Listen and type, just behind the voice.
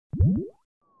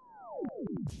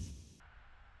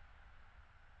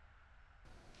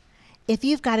If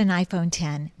you've got an iPhone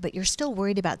 10, but you're still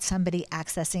worried about somebody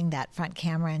accessing that front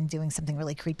camera and doing something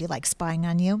really creepy like spying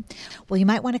on you, well, you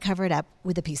might want to cover it up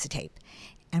with a piece of tape.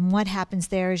 And what happens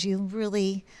there is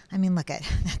look at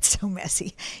that's so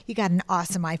messy. You got an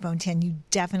awesome iPhone 10. You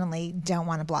definitely don't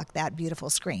want to block that beautiful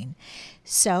screen.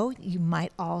 So you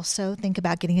might also think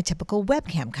about getting a typical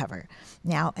webcam cover.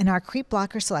 Now, in our creep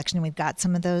blocker selection, we've got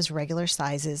some of those regular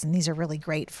sizes, and these are really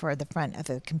great for the front of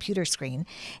a computer screen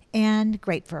and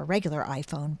great for a regular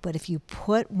iPhone. But if you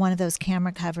put one of those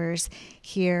camera covers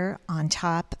here on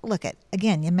top,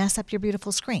 again, you mess up your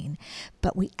beautiful screen.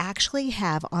 But we actually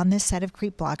have on this set of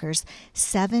creep blockers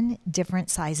 7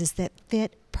 different sizes that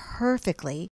fit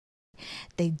perfectly.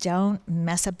 They don't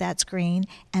mess up that screen,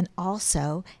 and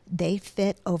also they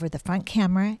fit over the front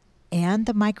camera and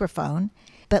the microphone,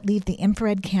 but leave the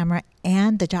infrared camera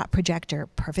and the dot projector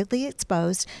perfectly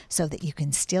exposed so that you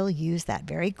can still use that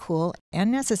very cool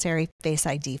and necessary Face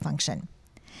ID function.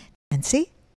 And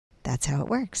see, that's how it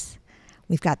works.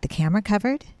 We've got the camera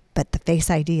covered, but the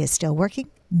Face ID is still working.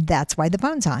 That's why the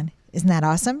phone's on. Isn't that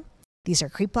awesome? These are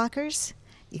creep blockers.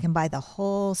 You can buy the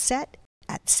whole set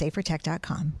at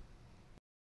safertech.com.